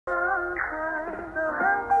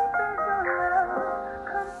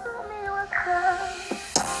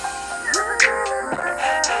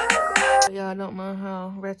y'all don't mind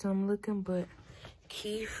how ratchet I'm looking, but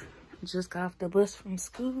Keith just got off the bus from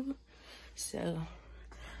school. So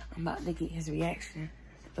I'm about to get his reaction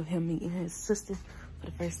of him meeting his sister for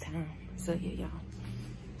the first time. So yeah, y'all.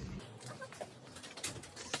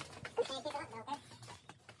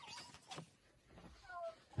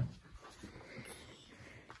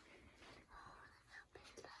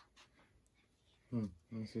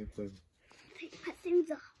 Let me see it, baby. Take my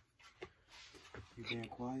things off. You being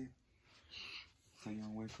quiet? So you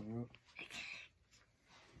don't wake her up?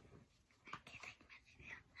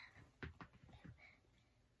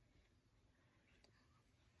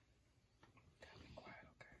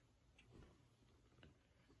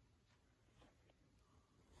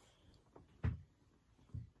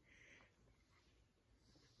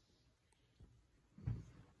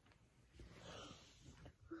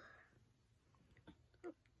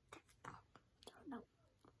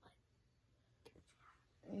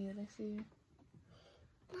 Yeah, they see you.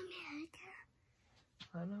 Mommy,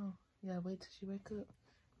 I know. Yeah, wait till she wake up.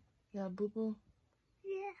 Yeah, boo-boo.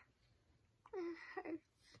 yeah. It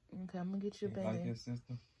hurts. Okay, I'm gonna get you a You band. like your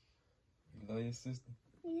sister? You love your sister?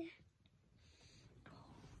 Yeah.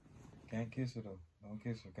 Can't kiss her though. Don't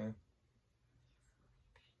kiss her, okay?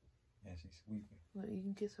 Yeah, she's sleeping. Look, you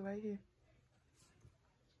can kiss her right here.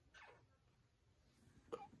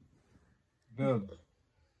 Bella.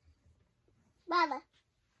 Mama.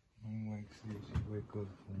 I'm wait till she wake up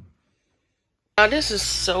for me. Now, this is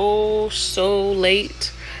so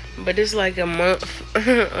late, but it's like a month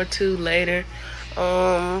or two later.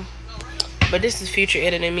 But this is future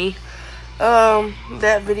editing me.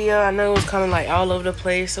 That video, I know it was kind of like all over the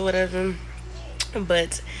place or whatever,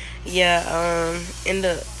 but yeah, end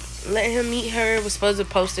up letting him meet her. Was supposed to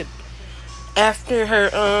post it after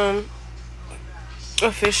her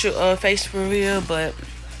official face reveal, but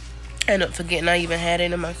I ended up forgetting I even had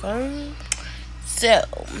it in my phone. So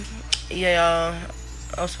yeah,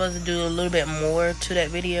 I was supposed to do a little bit more to that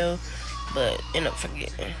video, but ended up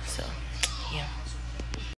forgetting. So yeah.